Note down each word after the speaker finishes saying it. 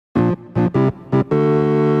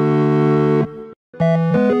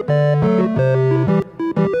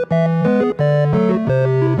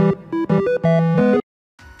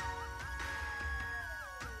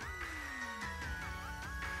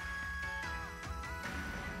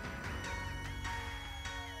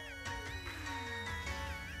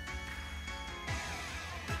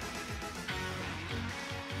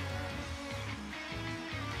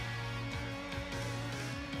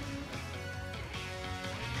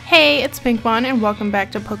Hey, it's Pinkmon and welcome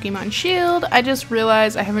back to Pokemon Shield. I just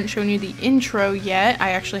realized I haven't shown you the intro yet. I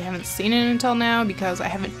actually haven't seen it until now because I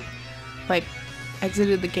haven't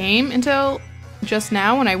exited the game until just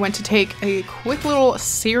now when I went to take a quick little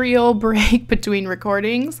cereal break between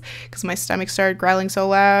recordings because my stomach started growling so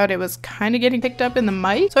loud it was kind of getting picked up in the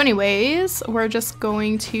mic. So anyways, we're just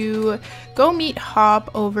going to go meet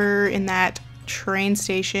Hop over in that train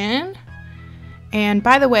station. And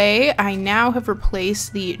by the way, I now have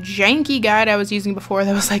replaced the janky guide I was using before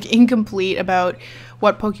that was incomplete about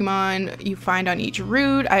what Pokemon you find on each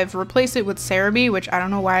route. I've replaced it with Cerebi, which I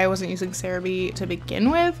don't know why I wasn't using Cerebi to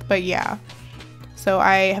begin with, but yeah. So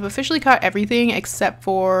I have officially caught everything except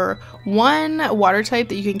for one water type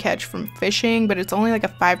that you can catch from fishing, but it's only a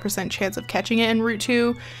 5% chance of catching it in Route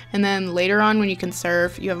 2. And then later on when you can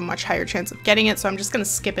surf, you have a much higher chance of getting it, so I'm just gonna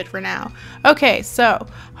skip it for now. Okay, so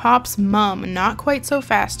Hop's mum, not quite so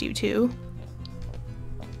fast, you two.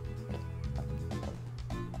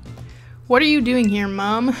 What are you doing here,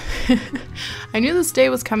 Mum? I knew this day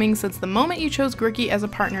was coming since the moment you chose Gricky as a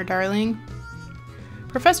partner, darling.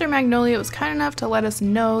 Professor Magnolia was kind enough to let us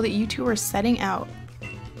know that you two were setting out.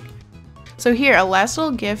 So here, a last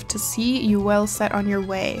little gift to see you well set on your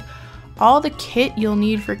way. All the kit you'll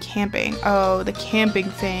need for camping. Oh, the camping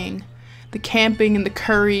thing. The camping and the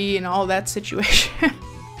curry and all that situation.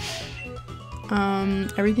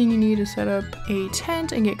 Everything you need to set up a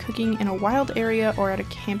tent and get cooking in a wild area or at a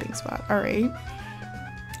camping spot. Alright.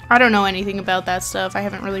 I don't know anything about that stuff. I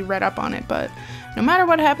haven't really read up on it, but no matter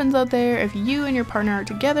what happens out there, if you and your partner are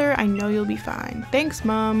together, I know you'll be fine. Thanks,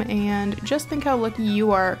 Mom, and just think how lucky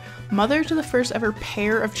you are, mother to the first ever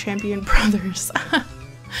pair of champion brothers.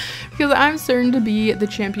 Because I'm certain to be the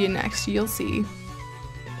champion next, you'll see.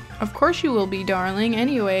 Of course you will be, darling.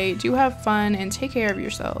 Anyway, do have fun and take care of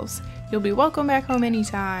yourselves. You'll be welcome back home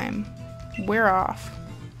anytime. We're off.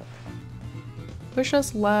 Wish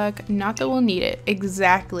us luck, not that we'll need it.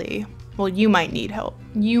 Exactly. Well, you might need help.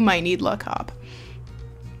 You might need luck, Hop.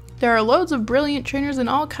 There are loads of brilliant trainers and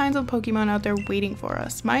all kinds of Pokemon out there waiting for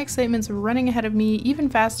us. My excitement's running ahead of me even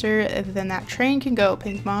faster than that train can go,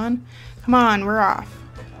 Pinkmon. Come on, we're off.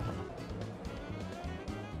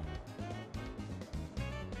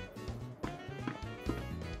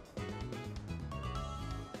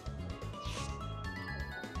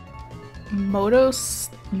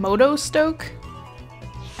 Motostoke?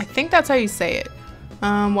 I think that's how you say it.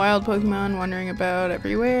 Wild Pokemon wandering about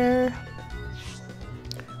everywhere.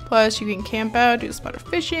 Plus, you can camp out, do a spot of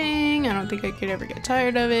fishing. I don't think I could ever get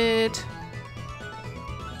tired of it.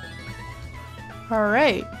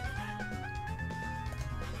 Alright.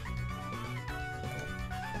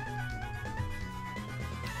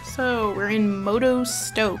 So, we're in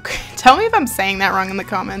Motostoke. Tell me if I'm saying that wrong in the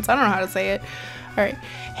comments. I don't know how to say it. Alright.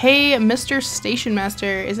 Hey, Mr. Station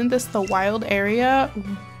Master, isn't this the wild area?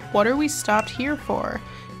 What are we stopped here for?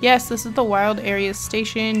 Yes, this is the wild area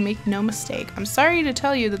station, make no mistake. I'm sorry to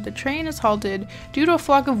tell you that the train is halted due to a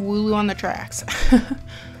flock of Wooloo on the tracks.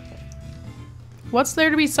 What's there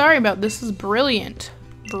to be sorry about? This is brilliant.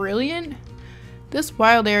 Brilliant? This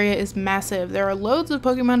wild area is massive. There are loads of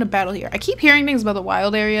Pokemon to battle here. I keep hearing things about the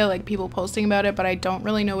wild area, like people posting about it, but I don't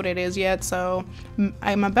really know what it is yet, so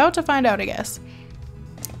I'm about to find out, I guess.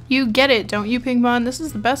 You get it, don't you, Pinkmon? This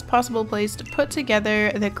is the best possible place to put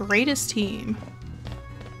together the greatest team.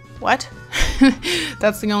 What?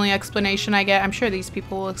 That's the only explanation I get. I'm sure these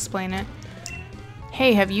people will explain it.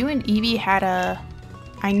 Hey, have you and Eevee had a...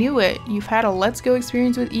 I knew it. You've had a Let's Go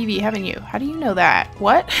experience with Eevee, haven't you? How do you know that?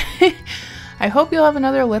 What? I hope you'll have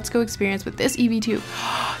another Let's Go experience with this Eevee too.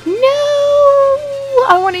 No!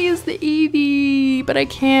 I want to use the Eevee, but I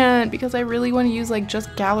can't because I really want to use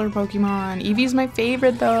just Galar Pokemon. Eevee's my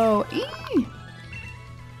favorite though. Eee!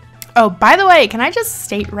 Oh, by the way, can I just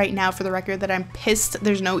state right now for the record that I'm pissed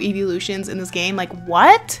there's no evolutions in this game?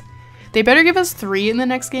 What? They better give us 3 in the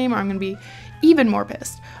next game or I'm gonna be even more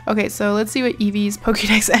pissed. Okay, so let's see what Eevee's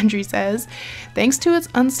Pokédex entry says. Thanks to its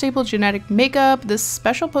unstable genetic makeup, this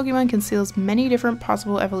special Pokemon conceals many different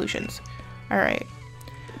possible evolutions. Alright.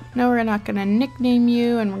 No, we're not gonna nickname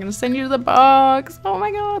you and we're gonna send you to the box. Oh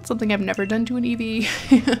my god, something I've never done to an Eevee.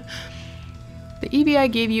 The Eevee I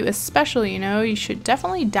gave you is special, you know. You should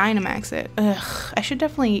definitely Dynamax it. Ugh, I should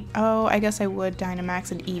definitely... Oh, I guess I would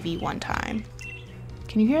Dynamax an Eevee one time.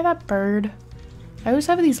 Can you hear that bird? I always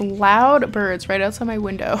have these loud birds right outside my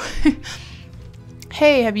window.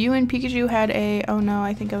 Hey, have you and Pikachu had a... Oh no,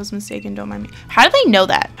 I think I was mistaken, don't mind me. How do they know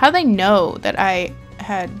that? How do they know that I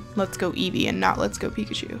had Let's Go Eevee and not Let's Go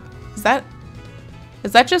Pikachu? Is that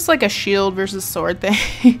just a shield versus sword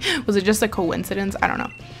thing? Was it just a coincidence? I don't know.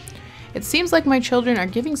 It seems like my children are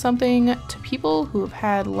giving something to people who have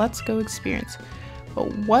had Let's Go experience.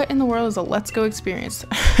 But what in the world is a Let's Go experience?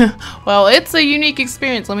 Well, it's a unique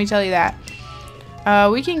experience, let me tell you that.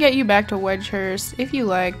 We can get you back to Wedgehurst if you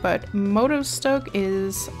like, but Motostoke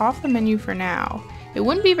is off the menu for now. It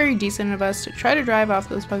wouldn't be very decent of us to try to drive off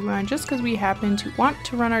those Pokemon just because we happen to want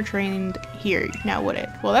to run our training here, now would it?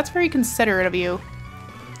 Well, that's very considerate of you.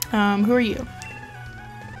 Who are you?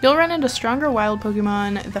 You'll run into stronger wild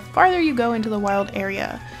Pokemon the farther you go into the wild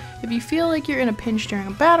area. If you feel like you're in a pinch during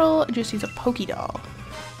a battle, just use a Pokédoll.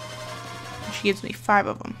 She gives me 5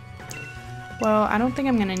 of them. Well, I don't think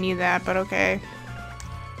I'm gonna need that, but okay.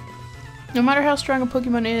 No matter how strong a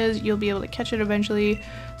Pokemon is, you'll be able to catch it eventually,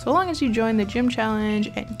 so long as you join the gym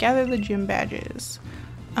challenge and gather the gym badges.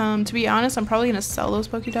 To be honest, I'm probably gonna sell those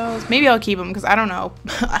Pokédolls. Maybe I'll keep them, because I don't know.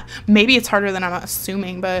 Maybe it's harder than I'm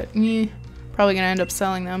assuming, but probably gonna end up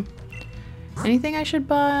selling them. Anything I should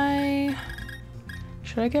buy?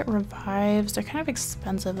 Should I get revives? They're kind of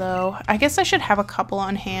expensive though. I guess I should have a couple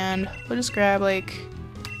on hand. We'll just grab like...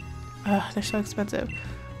 they're so expensive.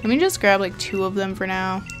 Let me just grab like 2 of them for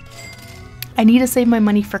now. I need to save my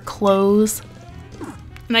money for clothes.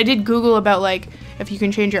 And I did Google about like if you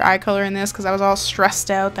can change your eye color in this because I was all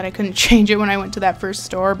stressed out that I couldn't change it when I went to that first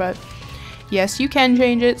store, but yes, you can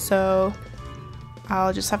change it, so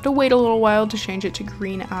I'll just have to wait a little while to change it to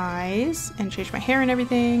green eyes and change my hair and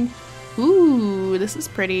everything. Ooh, this is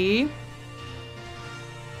pretty.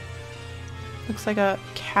 Looks like a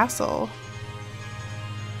castle.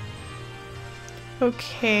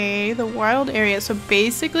 Okay, the wild area. So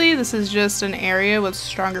basically this is just an area with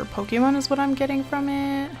stronger Pokemon is what I'm getting from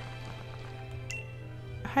it.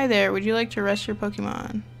 Hi there, would you like to rest your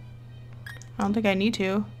Pokemon? I don't think I need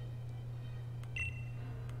to.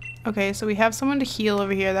 Okay, so we have someone to heal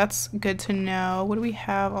over here. That's good to know. What do we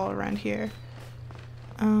have all around here?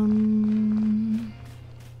 I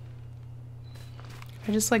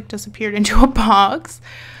just like disappeared into a box.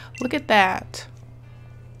 Look at that.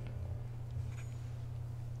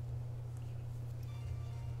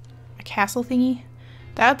 Castle thingy.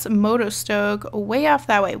 That's Motostoke. Way off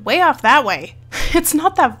that way. Way off that way. It's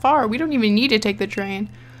not that far. We don't even need to take the train.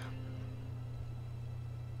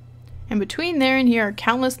 And between there and here are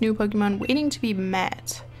countless new Pokemon waiting to be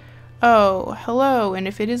met. Oh, hello. And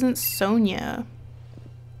if it isn't Sonia.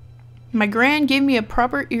 My gran gave me a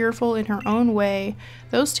proper earful in her own way.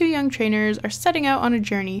 Those 2 young trainers are setting out on a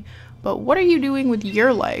journey. But what are you doing with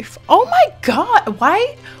your life? Oh my god.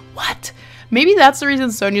 Why? What? Maybe that's the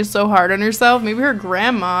reason Sonia's so hard on herself. Maybe her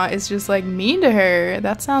grandma is just like mean to her.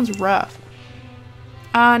 That sounds rough.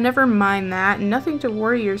 Never mind that. Nothing to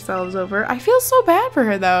worry yourselves over. I feel so bad for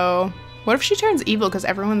her though. What if she turns evil because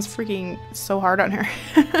everyone's freaking so hard on her?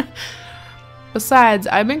 Besides,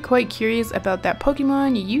 I've been quite curious about that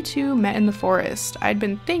Pokemon you 2 met in the forest. I'd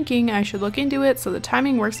been thinking I should look into it so the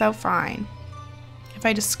timing works out fine. If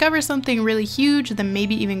I discover something really huge, then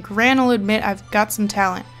maybe even Gran will admit I've got some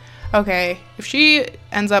talent. Okay, if she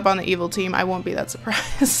ends up on the evil team, I won't be that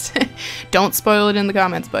surprised. Don't spoil it in the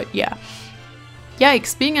comments, but yeah.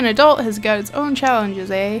 Yikes, being an adult has got its own challenges,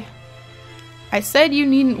 eh? I said you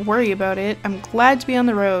needn't worry about it. I'm glad to be on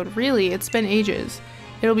the road. Really, it's been ages.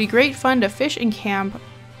 It'll be great fun to fish and camp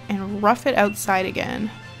and rough it outside again.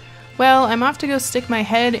 Well, I'm off to go stick my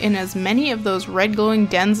head in as many of those red glowing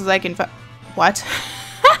dens as I can What?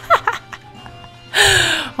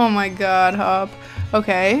 Oh my god, Hop.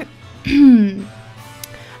 Okay.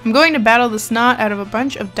 I'm going to battle the snot out of a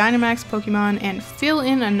bunch of Dynamax Pokemon and fill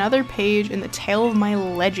in another page in the tale of my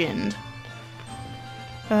legend.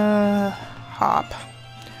 Hop.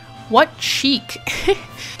 What cheek!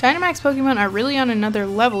 Dynamax Pokemon are really on another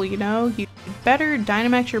level, you know? You'd better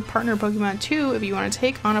Dynamax your partner Pokemon too if you want to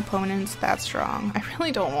take on opponents that strong. I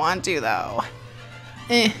really don't want to though.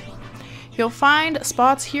 You'll find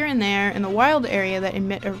spots here and there in the wild area that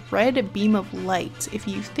emit a red beam of light. If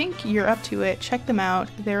you think you're up to it, check them out.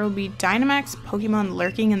 There will be Dynamax Pokemon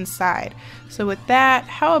lurking inside. So with that,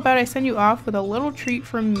 how about I send you off with a little treat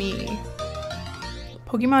from me?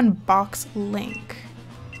 Pokemon Box Link.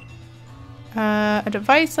 A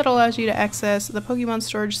device that allows you to access the Pokemon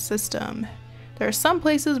storage system. There are some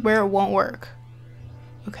places where it won't work.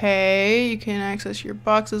 Okay, you can access your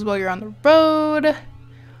boxes while you're on the road.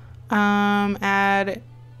 Add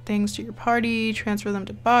things to your party, transfer them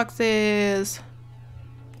to boxes.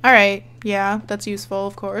 Alright, yeah, that's useful,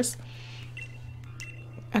 of course.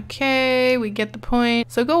 Okay, we get the point.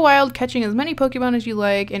 So go wild, catching as many Pokemon as you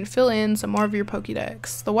like, and fill in some more of your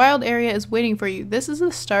Pokédex. The wild area is waiting for you. This is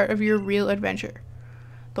the start of your real adventure.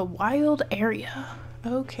 The wild area.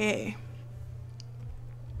 Okay.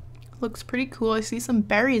 Looks pretty cool. I see some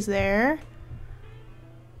berries there.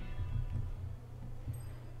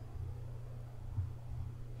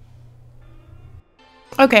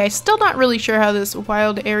 Okay, still not really sure how this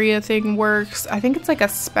wild area thing works. I think it's like a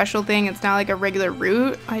special thing. It's not like a regular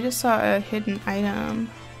route. I just saw a hidden item.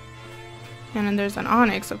 And then there's an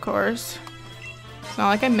onyx, of course. It's not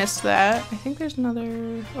like I missed that. I think there's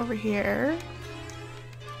another over here.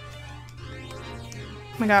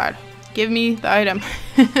 Oh my god. Give me the item.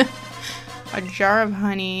 A jar of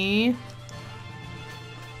honey.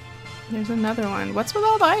 There's another one. What's with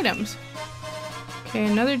all the items? Okay,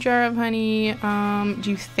 another jar of honey.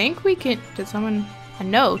 Do you think we can... Did someone... A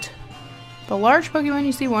note. The large Pokemon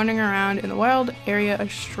you see wandering around in the wild area are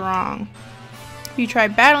strong. If you try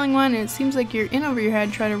battling one and it seems like you're in over your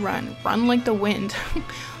head, try to run. Run like the wind.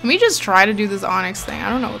 Let me just try to do this Onyx thing. I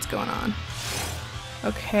don't know what's going on.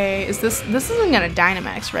 Okay, is this isn't gonna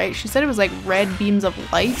Dynamax, right? She said it was like red beams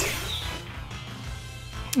of light.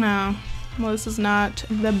 No. Well, this is not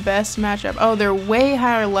the best matchup. Oh, they're way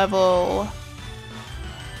higher level.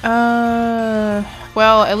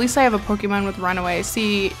 Well, at least I have a Pokemon with Runaway.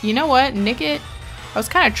 See, you know what? Nickit, I was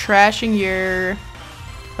kind of trashing your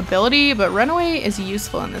ability, but Runaway is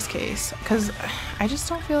useful in this case because I just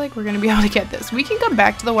don't feel like we're going to be able to get this. We can come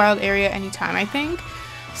back to the wild area anytime, I think.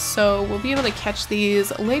 So we'll be able to catch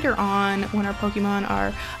these later on when our Pokemon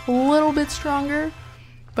are a little bit stronger.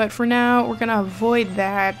 But for now, we're going to avoid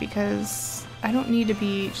that because I don't need to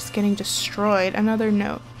be just getting destroyed. Another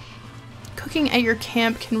note. Cooking at your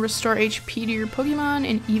camp can restore HP to your Pokemon,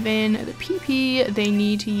 and even the PP, they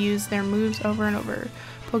need to use their moves over and over.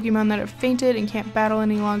 Pokemon that have fainted and can't battle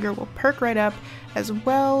any longer will perk right up, as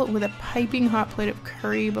well with a piping hot plate of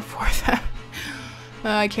curry before that.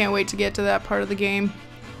 I can't wait to get to that part of the game.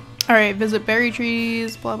 Alright, visit berry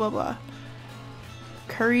trees, blah blah blah.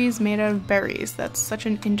 Curries made out of berries. That's such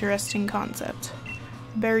an interesting concept.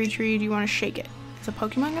 Berry tree, do you want to shake it? Is a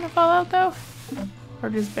Pokemon gonna fall out though? Or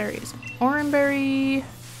just berries? Oranberry.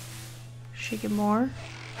 Shake it more.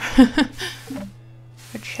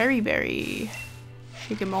 A cherry berry.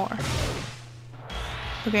 Shake it more.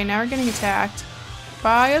 Okay, now we're getting attacked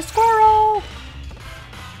by a squirrel!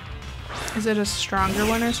 Is it a stronger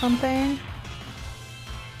one or something?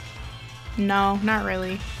 No, not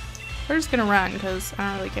really. We're just gonna run because I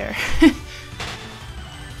don't really care.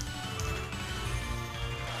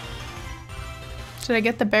 Did I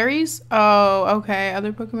get the berries? Oh, okay.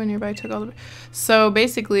 Other Pokemon nearby took all the... So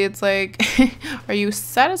basically it's like, are you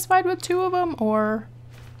satisfied with 2 of them or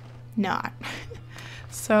not?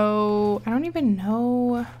 So I don't even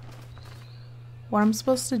know what I'm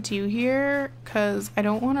supposed to do here because I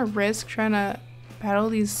don't want to risk trying to battle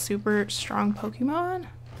these super strong Pokemon.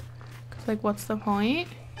 Because like, what's the point?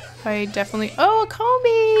 I definitely... Oh, a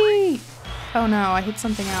Combi! Oh no, I hit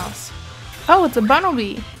something else. Oh, it's a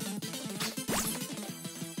Bunnelby!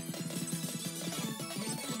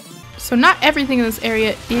 So not everything in this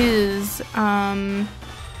area is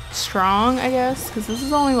strong, I guess, because this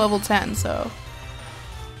is only level 10, so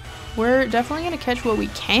we're definitely going to catch what we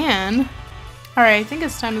can. Alright, I think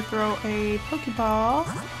it's time to throw a Pokeball.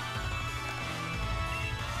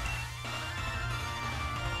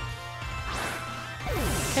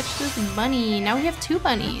 Catch this bunny. Now we have 2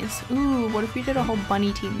 bunnies. Ooh, what if we did a whole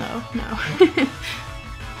bunny team though? No.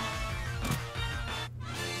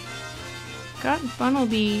 Got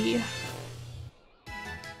Bunnelby.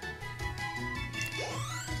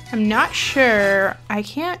 I'm not sure. I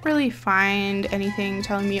can't really find anything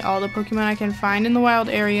telling me all the Pokemon I can find in the wild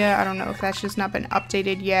area. I don't know if that's just not been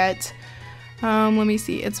updated yet. Let me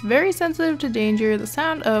see. It's very sensitive to danger. The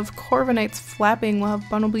sound of Corviknight's flapping will have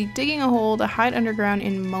Bunnelby digging a hole to hide underground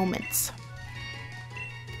in moments.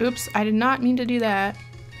 Oops, I did not mean to do that.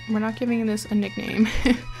 We're not giving this a nickname.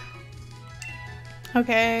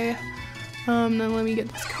 Okay. Then let me get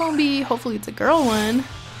this Combi. Hopefully it's a girl one.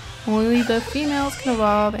 Only the females can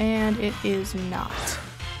evolve, and it is not.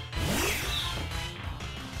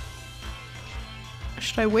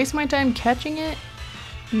 Should I waste my time catching it?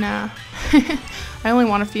 Nah. I only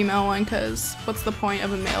want a female one, because what's the point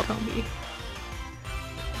of a male Combi?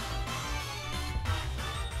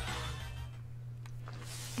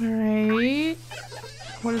 Alright.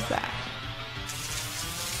 What is that?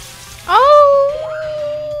 Oh!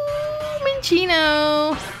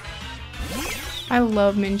 Minccino! I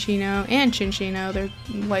love Minccino and Cinccino. They're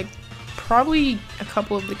like probably a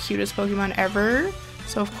couple of the cutest Pokemon ever.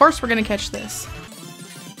 So of course we're gonna catch this.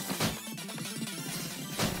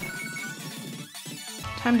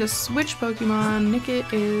 Time to switch Pokemon.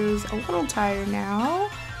 Nickit is a little tired now.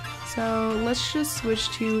 So let's just switch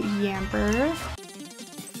to Yamper.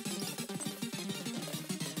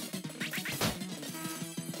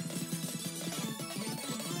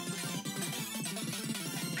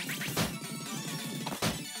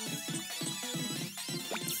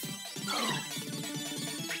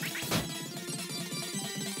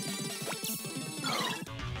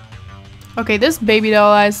 Okay, this baby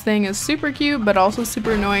doll eyes thing is super cute, but also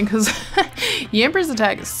super annoying because Yamper's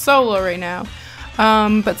attack is so low right now.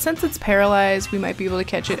 But since it's paralyzed, we might be able to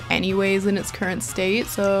catch it anyways in its current state,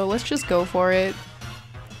 so let's just go for it.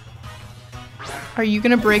 Are you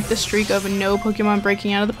gonna break the streak of no Pokemon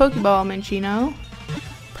breaking out of the Pokeball, Minccino?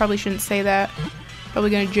 Probably shouldn't say that. Probably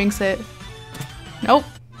gonna jinx it. Nope,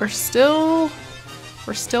 we're still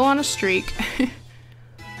on a streak.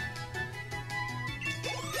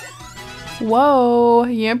 Whoa,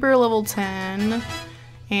 Yamper level 10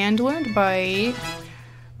 and learned Bite.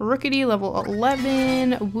 Rookity level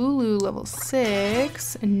 11, Wooloo level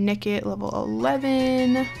 6, Nickit level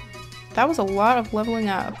 11. That was a lot of leveling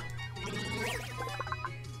up.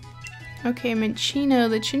 Okay, Minccino,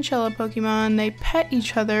 the Chinchilla Pokemon, they pet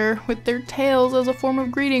each other with their tails as a form of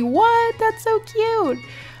greeting. What? That's so cute!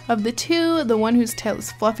 Of the two, the one whose tail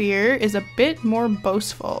is fluffier is a bit more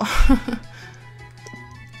boastful.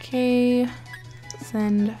 Okay,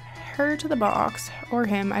 send her to the box, or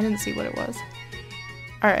him, I didn't see what it was.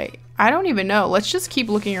 Alright, I don't even know, let's just keep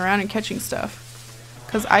looking around and catching stuff.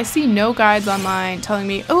 Because I see no guides online telling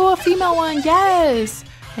me, oh, a female one, yes!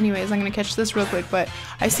 Anyways, I'm gonna catch this real quick, but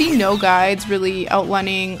I see no guides really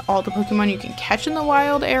outlining all the Pokemon you can catch in the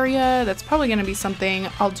wild area. That's probably gonna be something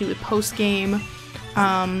I'll do post-game.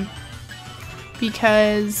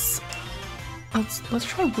 Because, let's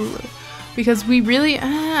try Wooloo. Because we really,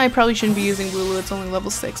 I probably shouldn't be using Wooloo, it's only level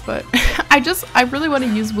 6, but I really want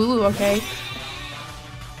to use Wooloo, okay?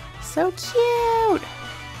 So cute!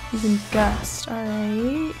 Using Gust,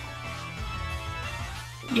 alright.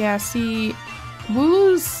 Yeah, see,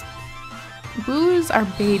 Wooloo's our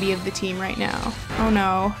baby of the team right now. Oh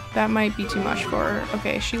no, that might be too much for her.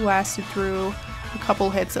 Okay, she lasted through a couple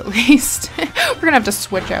hits at least. We're gonna have to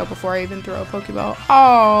switch out before I even throw a Pokeball.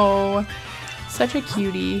 Oh, such a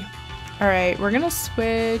cutie. Alright, we're gonna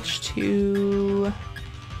switch to...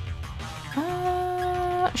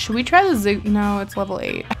 should we try the Zig... No, it's level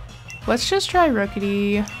 8. Let's just try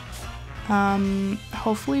Rookity.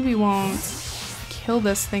 Hopefully we won't kill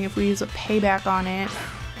this thing if we use a payback on it.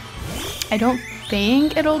 I don't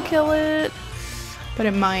think it'll kill it, but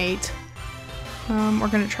it might. We're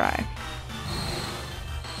gonna try.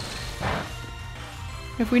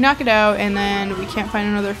 If we knock it out and then we can't find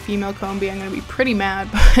another female Combee, I'm gonna be pretty mad,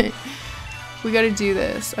 but we gotta do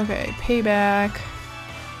this. Okay, payback.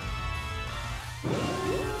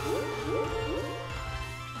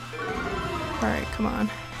 Alright, come on.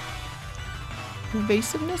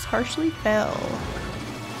 Evasiveness harshly fell.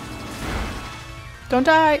 Don't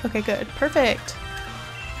die! Okay, good. Perfect.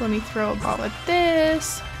 Let me throw a ball at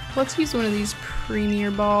this. Let's use one of these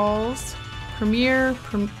Premier balls. Premier, I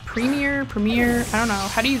don't know.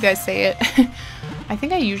 How do you guys say it? I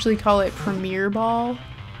think I usually call it Premier Ball.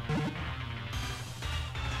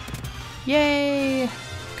 Yay!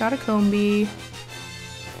 Got a Combee.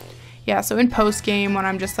 Yeah, so in post-game, when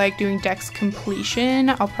I'm just like doing dex completion,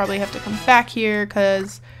 I'll probably have to come back here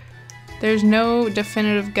because there's no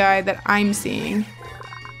definitive guide that I'm seeing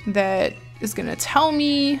that is gonna tell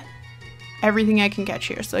me everything I can catch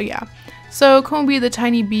here. So yeah. So Combee, the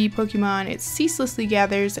tiny bee Pokemon, it ceaselessly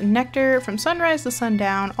gathers nectar from sunrise to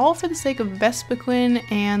sundown, all for the sake of Vespiquen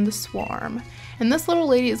and the swarm. And this little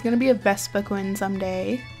lady is gonna be a Vespiquen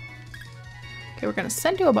someday. Okay, we're gonna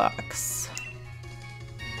send to a box.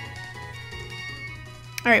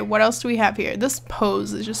 Alright, what else do we have here? This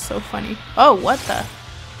pose is just so funny. Oh, what the?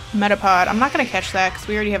 Metapod. I'm not gonna catch that because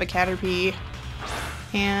we already have a Caterpie.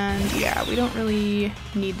 And yeah, we don't really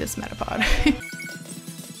need this Metapod.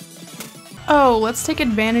 Oh, let's take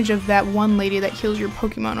advantage of that one lady that heals your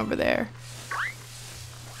Pokemon over there.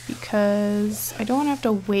 Because I don't want to have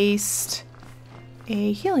to waste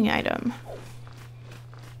a healing item.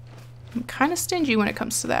 I'm kind of stingy when it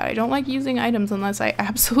comes to that. I don't like using items unless I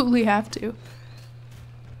absolutely have to.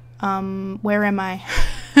 Where am I?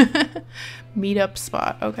 Meetup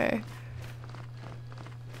spot, okay.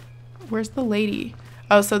 Where's the lady?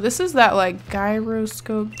 Oh, so this is that like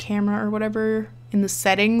gyroscope camera or whatever in the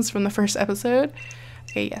settings from the first episode.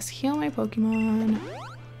 Okay, yes, heal my Pokemon.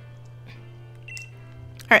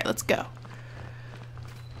 Alright, let's go.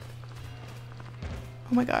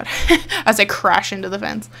 Oh my god. As I crash into the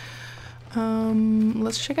fence.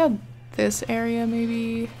 Let's check out this area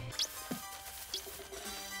maybe.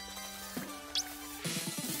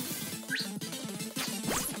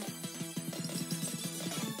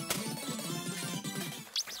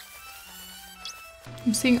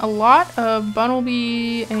 I'm seeing a lot of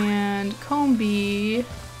Bunnelby and Combee.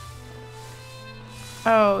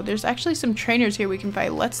 Oh, there's actually some trainers here we can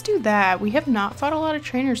fight. Let's do that. We have not fought a lot of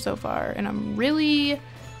trainers so far, and I'm really,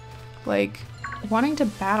 like, wanting to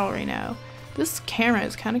battle right now. This camera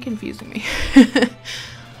is kind of confusing me.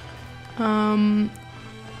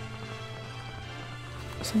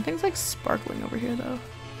 Something's like sparkling over here though.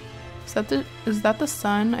 Is that the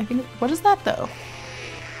sun? I think, what is that though?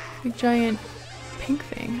 Big giant pink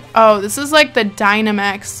thing. Oh, this is like the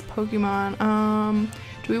Dynamax Pokemon.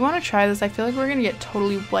 Do we want to try this? I feel like we're gonna get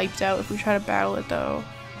totally wiped out if we try to battle it though.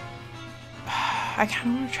 I kind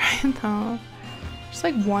of want to try it though. Just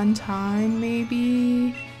like one time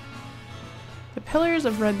maybe. The pillars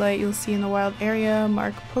of red light you'll see in the wild area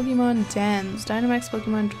mark Pokemon dens. Dynamax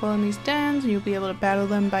Pokemon dwell in these dens and you'll be able to battle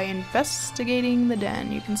them by investigating the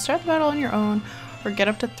den. You can start the battle on your own or get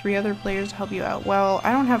up to 3 other players to help you out. Well,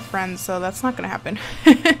 I don't have friends, so that's not gonna happen.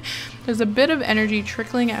 There's a bit of energy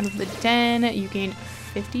trickling out of the den. You gain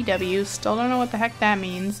 50 Ws. Still don't know what the heck that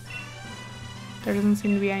means. There doesn't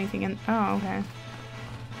seem to be anything in— oh, okay.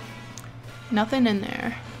 Nothing in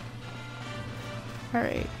there.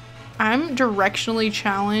 Alright. I'm directionally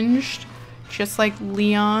challenged, just like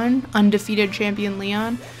Leon, undefeated champion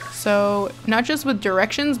Leon. So, not just with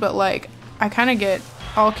directions, but like, I kind of get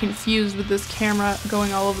all confused with this camera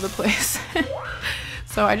going all over the place.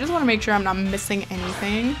 So I just want to make sure I'm not missing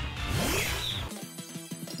anything.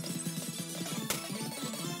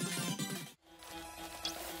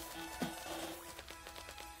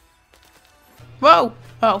 Whoa!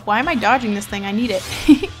 Oh, why am I dodging this thing? I need it.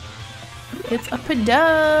 It's a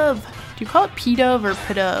Pidove. Do you call it Pidove or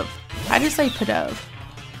Pidove? I just say Pidove.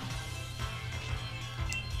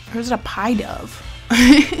 Or is it a Pidove?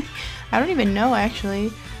 I don't even know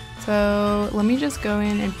actually. So let me just go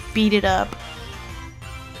in and beat it up.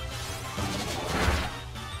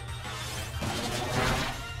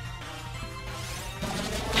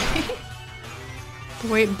 The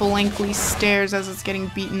way it blankly stares as it's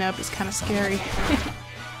getting beaten up is kind of scary.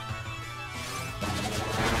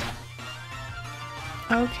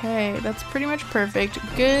 Okay, that's pretty much perfect.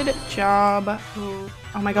 Good job. Ooh.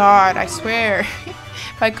 Oh my god, I swear.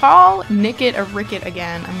 If I call Nickit a Ricket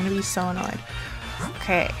again, I'm gonna be so annoyed.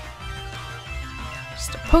 Okay.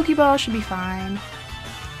 Just a Pokeball should be fine.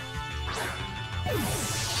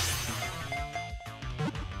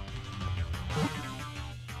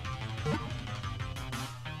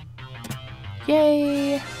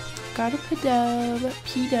 Yay! Got a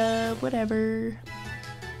Pidove, whatever.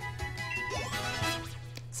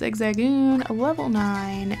 Zigzagoon, level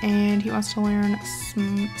 9, and he wants to learn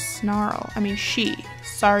Snarl. I mean, she.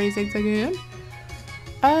 Sorry, Zigzagoon.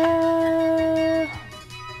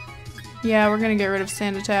 Yeah, we're gonna get rid of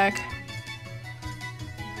Sand Attack.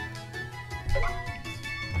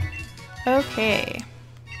 Okay.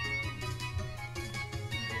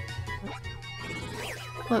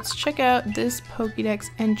 Let's check out this Pokédex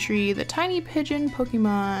entry, the Tiny Pigeon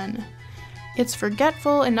Pokemon. It's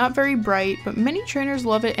forgetful and not very bright, but many trainers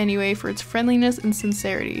love it anyway for its friendliness and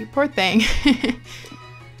sincerity. Poor thing.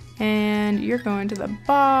 And you're going to the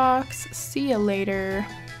box. See ya later.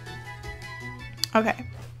 Okay.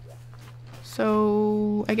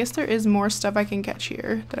 So I guess there is more stuff I can catch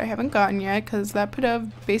here that I haven't gotten yet, because that could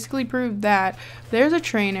have basically proved that. There's a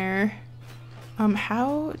trainer.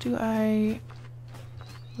 How do I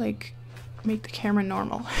like make the camera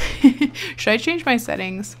normal? Should I change my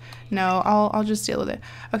settings? No, I'll just deal with it.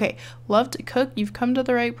 Okay, love to cook. You've come to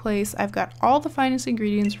the right place. I've got all the finest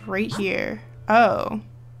ingredients right here. Oh.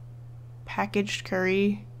 Packaged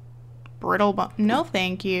curry. Brittle bun. No,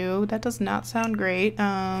 thank you. That does not sound great.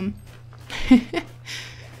 I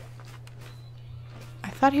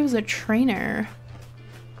thought he was a trainer.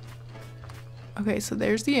 Okay, so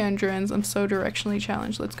there's the entrance. I'm so directionally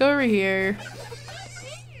challenged. Let's go over here.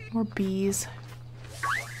 More bees.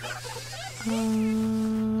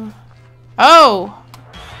 Oh!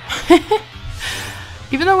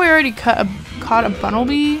 Even though we already caught a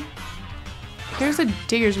Bunnelby, here's a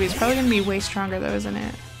Diggersby. It's probably gonna be way stronger though, isn't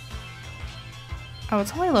it? Oh,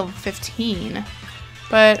 it's only level 15.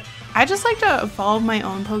 But I just like to evolve my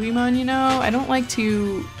own Pokemon, you know? I don't like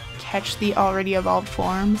to catch the already evolved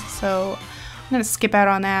forms, so I'm gonna skip out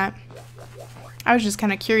on that. I was just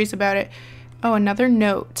kind of curious about it. Oh, another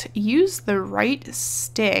note. Use the right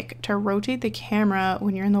stick to rotate the camera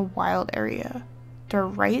when you're in the wild area. The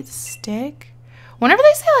right stick? Whenever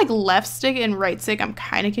they say like left stick and right stick, I'm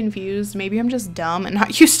kind of confused. Maybe I'm just dumb and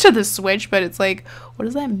not used to the switch, but it's like, what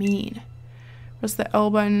does that mean? Press the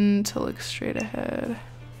L button to look straight ahead.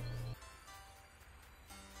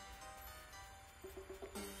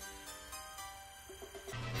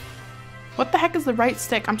 What the heck is the right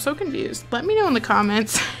stick? I'm so confused. Let me know in the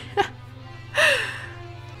comments.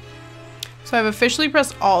 So I've officially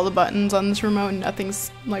pressed all the buttons on this remote and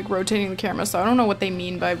nothing's like rotating the camera, so I don't know what they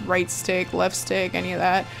mean by right stick, left stick, any of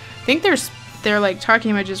that. I think there's they're like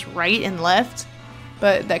talking about just right and left,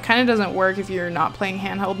 but that kind of doesn't work if you're not playing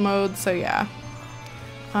handheld mode, so yeah.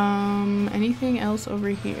 Anything else over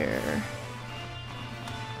here?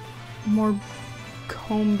 More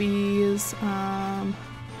combies.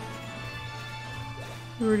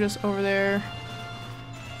 We were just over there.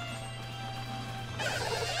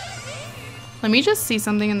 Let me just see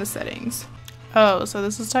something in the settings. Oh, so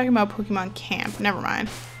this is talking about Pokemon Camp. Never mind.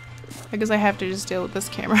 I guess I have to just deal with this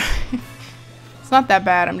camera. It's not that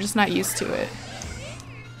bad. I'm just not used to it.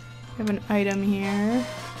 We have an item here.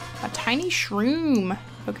 A tiny shroom.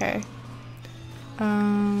 Okay.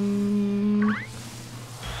 Oh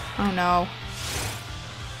no.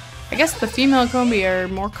 I guess the female combi are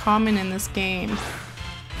more common in this game.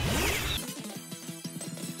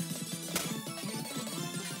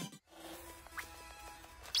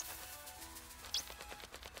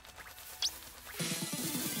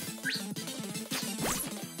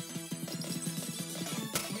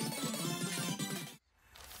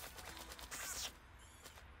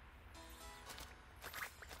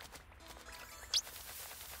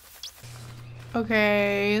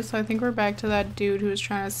 Okay, so I think we're back to that dude who was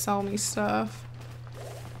trying to sell me stuff.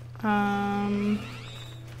 Oh,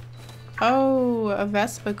 a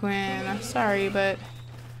Vespiquen. Sorry, but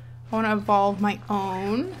I want to evolve my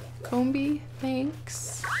own combi.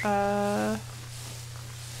 Thanks.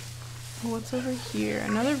 What's over here?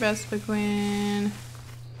 Another Vespiquen.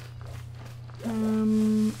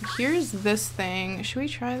 Here's this thing. Should we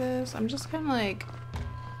try this? I'm just kind of like...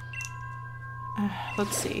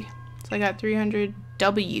 let's see. I got 300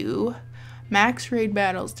 W. Max raid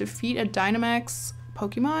battles. Defeat a Dynamax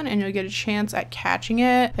Pokemon and you'll get a chance at catching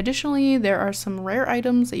it. Additionally, there are some rare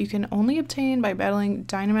items that you can only obtain by battling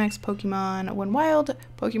Dynamax Pokemon. When wild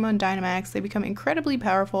Pokemon Dynamax, they become incredibly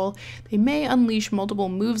powerful. They may unleash multiple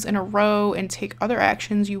moves in a row and take other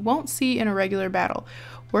actions you won't see in a regular battle.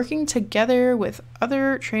 Working together with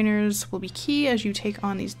other trainers will be key as you take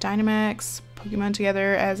on these Dynamax Pokemon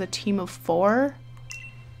together as a team of 4.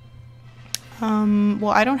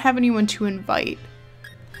 Well, I don't have anyone to invite.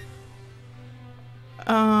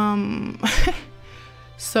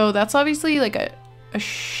 So that's obviously like a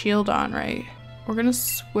Shieldon, right? We're gonna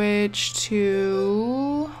switch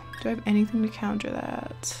to... Do I have anything to counter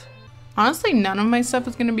that? Honestly, none of my stuff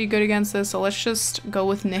is gonna be good against this, so let's just go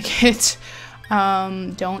with Nickit.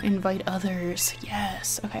 Don't invite others.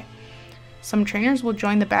 Yes, okay. Some trainers will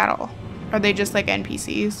join the battle. Are they just like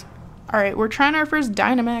NPCs? Alright, we're trying our first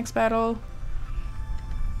Dynamax battle.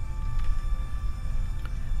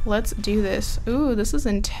 Let's do this. Ooh, this is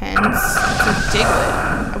intense. It's a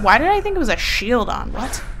Diglett. Why did I think it was a Shieldon?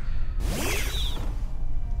 What?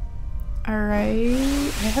 Alright.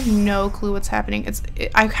 I have no clue what's happening.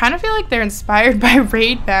 I kind of feel like they're inspired by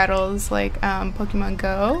raid battles like Pokemon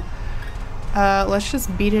Go. Let's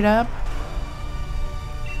just beat it up.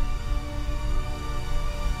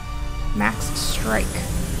 Max Strike.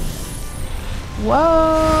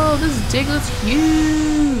 Whoa, this Diglett's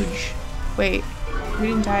huge. Wait. We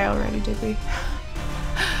didn't die already, did we?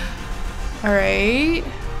 Alright.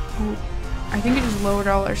 Oh, I think it just lowered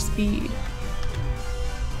all our speed.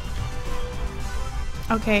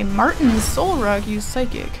 Okay, Martin's Solrock used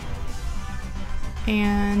Psychic.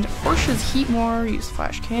 And Portia's Heatmore used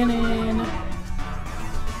Flash Cannon.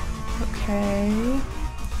 Okay.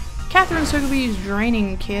 Catherine's Togepi used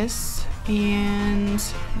Draining Kiss. And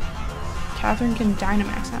Catherine can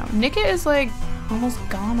Dynamax now. Nickit is like almost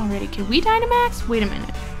gone already. Can we Dynamax? Wait a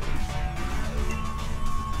minute.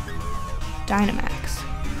 Dynamax.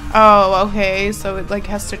 Oh, okay. So it like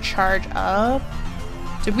has to charge up.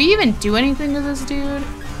 Did we even do anything to this dude?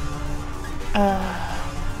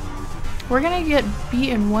 We're gonna get beat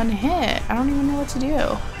in one hit. I don't even know what to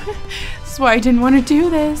do. That's why I didn't want to do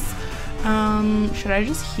this. Should I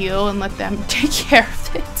just heal and let them take care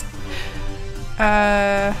of it?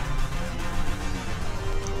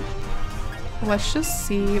 Let's just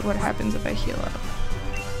see what happens if I heal up.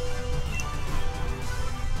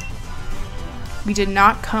 We did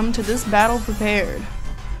not come to this battle prepared.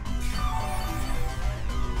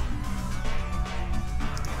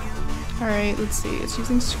 Alright, let's see. It's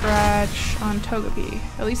using Scratch on Togepi.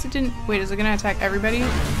 At least it didn't... Wait, is it gonna attack everybody?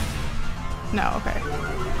 No, okay.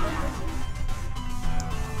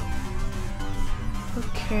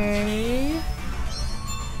 Okay.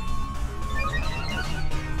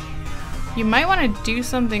 You might want to do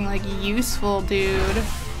something like useful, dude.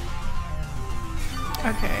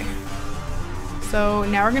 Okay. So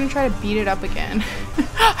now we're gonna try to beat it up again.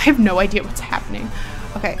 I have no idea what's happening.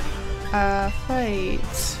 Okay.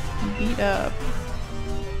 Fight. Beat up.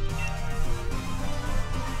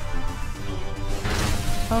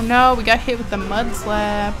 Oh no, we got hit with the mud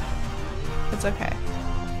slap. It's okay.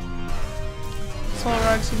 Soul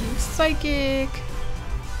Rock's using Psychic.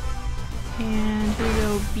 And here we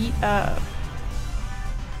go, beat up.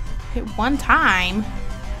 Hit one time.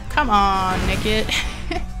 Come on, nick it.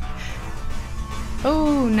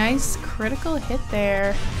 Oh, nice critical hit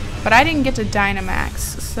there. But I didn't get to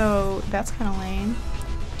Dynamax, so that's kind of lame.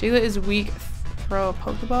 Diglett is weak. Throw a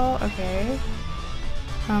Pokeball? Okay.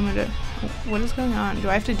 What is going on? Do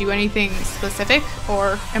I have to do anything specific?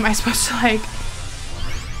 Or am I supposed to, like,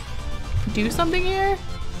 do something here?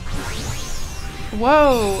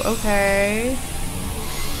 Whoa, okay.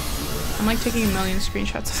 I'm, like, taking a million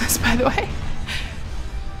screenshots of this, by the way.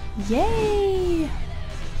 Yay!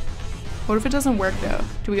 What if it doesn't work, though?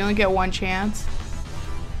 Do we only get one chance?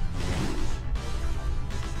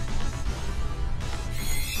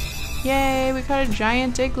 Yay, we caught a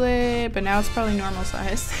giant Diglett, but now it's probably normal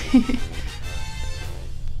size.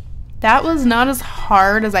 That was not as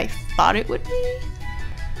hard as I thought it would be.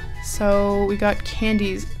 So we got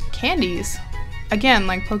candies. Candies? Again,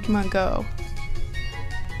 like Pokemon Go.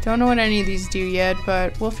 Don't know what any of these do yet,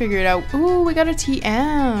 but we'll figure it out. Ooh, we got a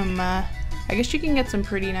TM. I guess you can get some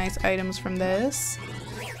pretty nice items from this.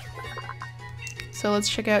 So let's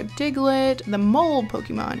check out Diglett, the mole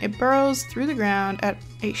Pokemon. It burrows through the ground at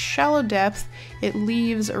a shallow depth. It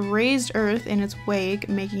leaves raised earth in its wake,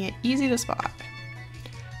 making it easy to spot.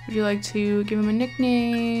 Would you like to give him a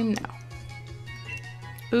nickname?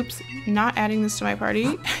 No. Oops, not adding this to my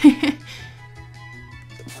party.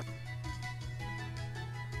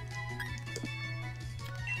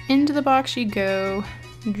 Into the box you go,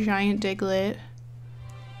 giant Diglett.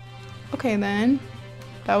 Okay then,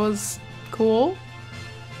 that was cool.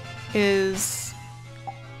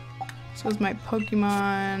 So is my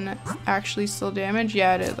Pokemon actually still damaged?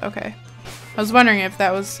 Yeah, it is. Okay. I was wondering if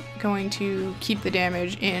that was going to keep the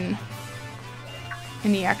damage in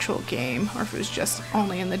the actual game, or if it was just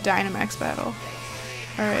only in the Dynamax battle.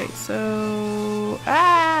 Alright, so...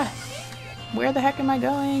 Where the heck am I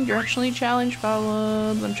going? Directionally challenge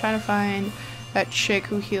problems. I'm trying to find that chick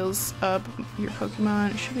who heals up your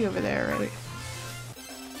Pokemon. It should be over there, right?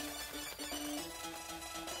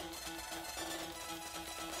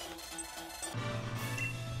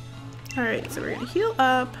 Alright, so we're gonna heal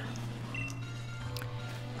up.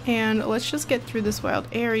 And let's just get through this wild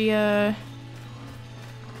area.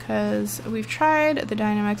 Because we've tried the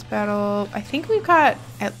Dynamax battle. I think we've caught,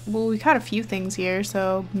 well, we caught a few things here,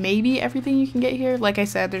 so maybe everything you can get here. Like I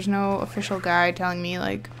said, there's no official guide telling me,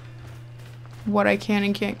 like, what I can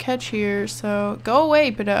and can't catch here, so go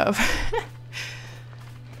away, Pidove.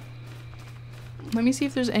 Let me see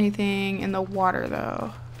if there's anything in the water,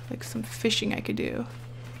 though. Like some fishing I could do.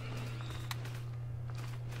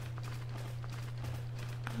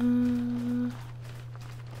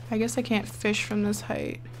 I guess I can't fish from this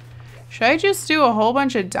height. Should I just do a whole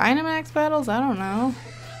bunch of Dynamax battles? I don't know.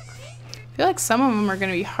 I feel like some of them are going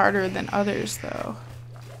to be harder than others, though.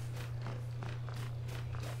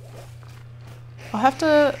 I'll have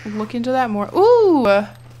to look into that more. Ooh!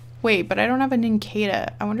 Wait, but I don't have a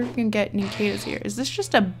Nincada. I wonder if we can get Nincadas here. Is this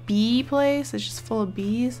just a bee place? It's just full of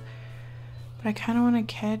bees? But I kind of want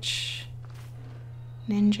to catch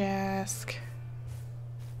Ninjask.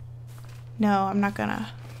 No, I'm not gonna.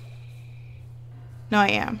 No, I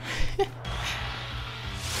am.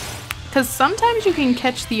 Because sometimes you can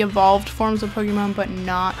catch the evolved forms of Pokemon, but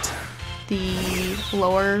not the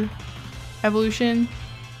lower evolution.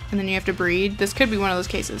 And then you have to breed. This could be one of those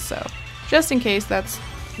cases, so just in case that's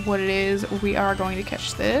what it is, we are going to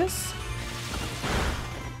catch this.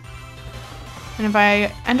 And if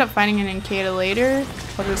I end up finding an Nincada later,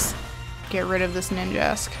 I'll just get rid of this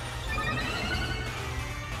Ninjask.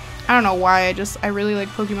 I don't know why, I really like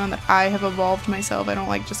Pokemon that I have evolved myself. I don't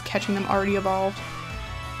like just catching them already evolved.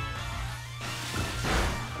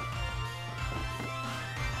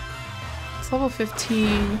 It's level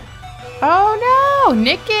 15. Oh no!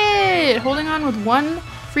 Nick it! Holding on with one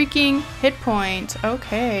freaking hit point.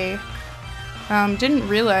 Okay. Didn't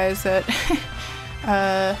realize that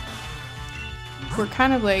we're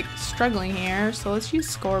kind of like struggling here, so let's use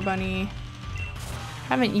Score Bunny.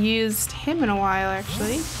 Haven't used him in a while,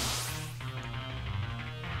 actually.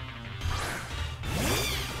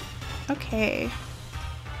 Okay.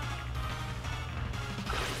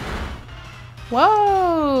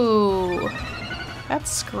 Whoa!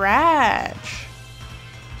 That's Scratch.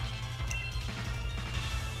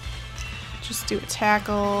 Just do a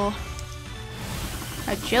tackle.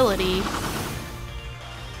 Agility.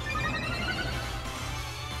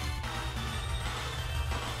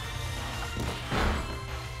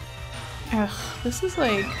 Ugh, this is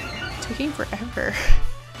like taking forever.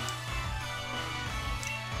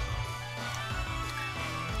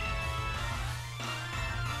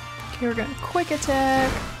 Okay, we're gonna quick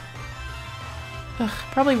attack. Ugh,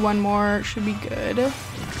 probably one more should be good.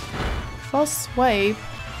 False swipe.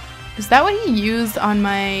 Is that what he used on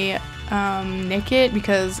my Nickit?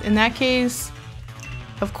 Because in that case,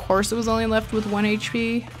 of course it was only left with 1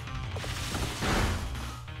 HP.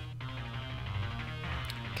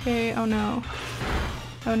 Okay, oh no.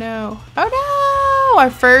 Oh no. Oh no! Our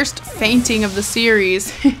first fainting of the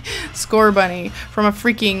series. Score bunny from a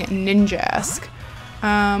freaking Ninjask.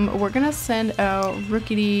 We're gonna send out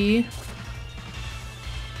Rookity.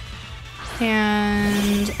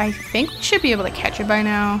 And I think we should be able to catch it by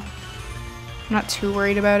now. I'm not too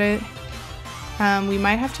worried about it. We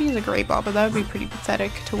might have to use a great ball, but that would be pretty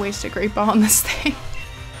pathetic to waste a great ball on this thing.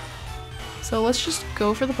 So let's just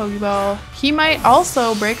go for the Pokeball. He might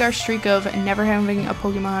also break our streak of never having a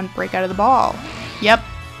Pokemon break out of the ball. Yep.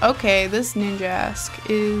 Okay, this Ninjask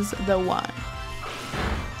is the one.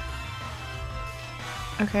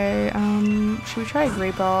 Okay, should we try a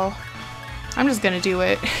great ball? I'm just gonna do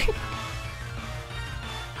it.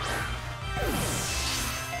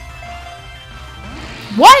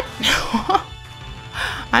 What?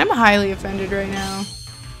 I'm highly offended right now.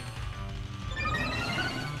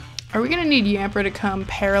 Are we gonna need Yamper to come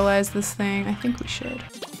paralyze this thing? I think we should.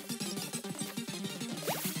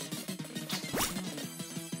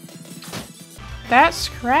 That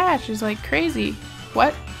scratch is like crazy.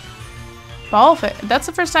 What? Ball fit. That's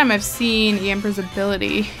the first time I've seen Yamper's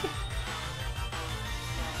ability.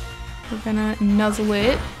 We're gonna nuzzle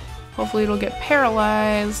it. Hopefully it'll get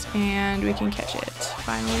paralyzed and we can catch it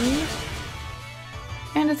finally.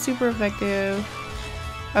 And it's super effective.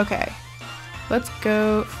 Okay. Let's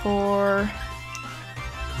go for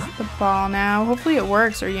the ball now. Hopefully it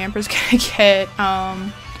works or Yamper's gonna get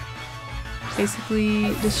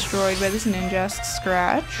basically destroyed by this Ninjask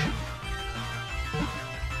scratch.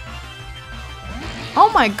 Oh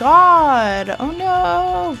my god! Oh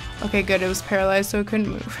no! Okay, good. It was paralyzed so it couldn't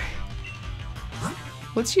move.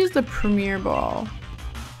 Let's use the Premier Ball.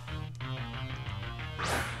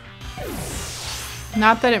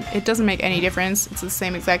 Not that it doesn't make any difference. It's the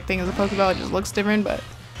same exact thing as a Pokeball. It just looks different, but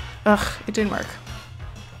ugh, it didn't work.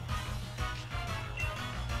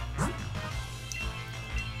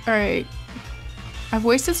 Alright. I've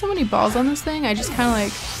wasted so many balls on this thing. I just kind of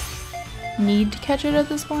like need to catch it at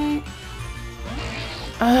this point.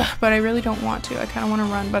 Ugh, but I really don't want to. I kind of want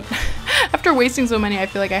to run, but after wasting so many, I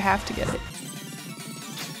feel like I have to get it.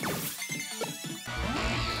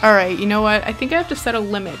 Alright, you know what? I think I have to set a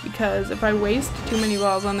limit because if I waste too many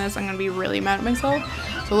balls on this, I'm going to be really mad at myself.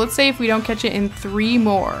 So let's say if we don't catch it in 3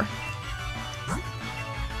 more,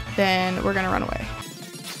 then we're going to run away.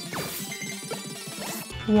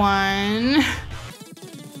 1,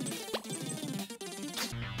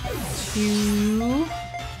 2.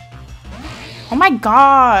 Oh my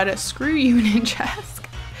god! Screw you, Ninjask.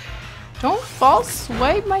 Don't false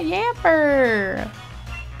swipe my Yamper!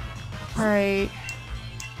 Alright.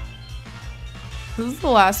 This is the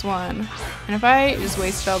last one. And if I just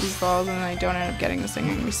wasted all these balls and I don't end up getting this thing,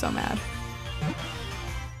 I'm gonna be so mad.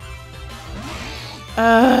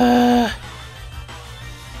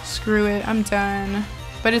 Screw it, I'm done.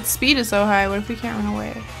 But its speed is so high, what if we can't run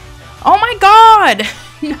away? Oh my god!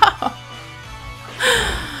 No!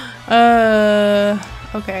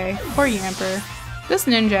 Okay. Poor Yamper. This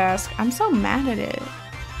Ninjask, I'm so mad at it.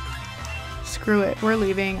 Screw it, we're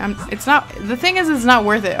leaving. It's not, the thing is it's not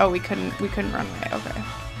worth it. Oh, we couldn't run away, okay.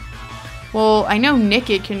 Well, I know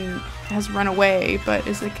Nickit has run away, but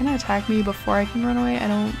is it gonna attack me before I can run away? I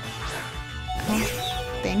don't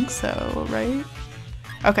think so, right?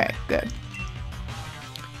 Okay, good.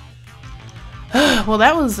 Well,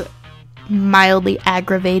 that was mildly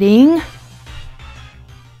aggravating.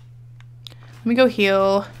 Let me go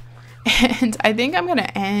heal. And I think I'm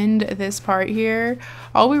gonna end this part here.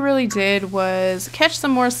 All we really did was catch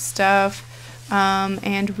some more stuff.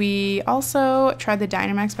 And we also tried the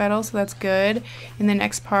Dynamax battle, so that's good. In the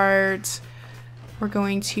next part, we're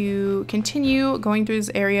going to continue going through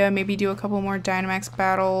this area, maybe do a couple more Dynamax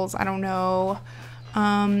battles, I don't know.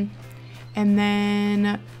 And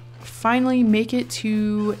then finally make it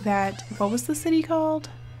to that, what was the city called?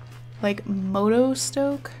 Like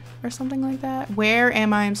Motostoke or something like that? Where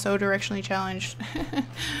am I? I'm so directionally challenged.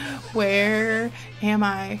 Where am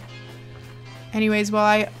I? Anyways, while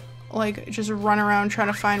I like just run around trying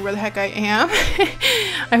to find where the heck I am.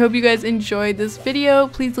 I hope you guys enjoyed this video.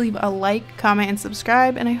 Please leave a like, comment, and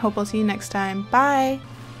subscribe, and I hope I'll see you next time. Bye!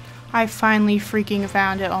 I finally freaking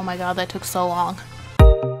found it. Oh my god, that took so long.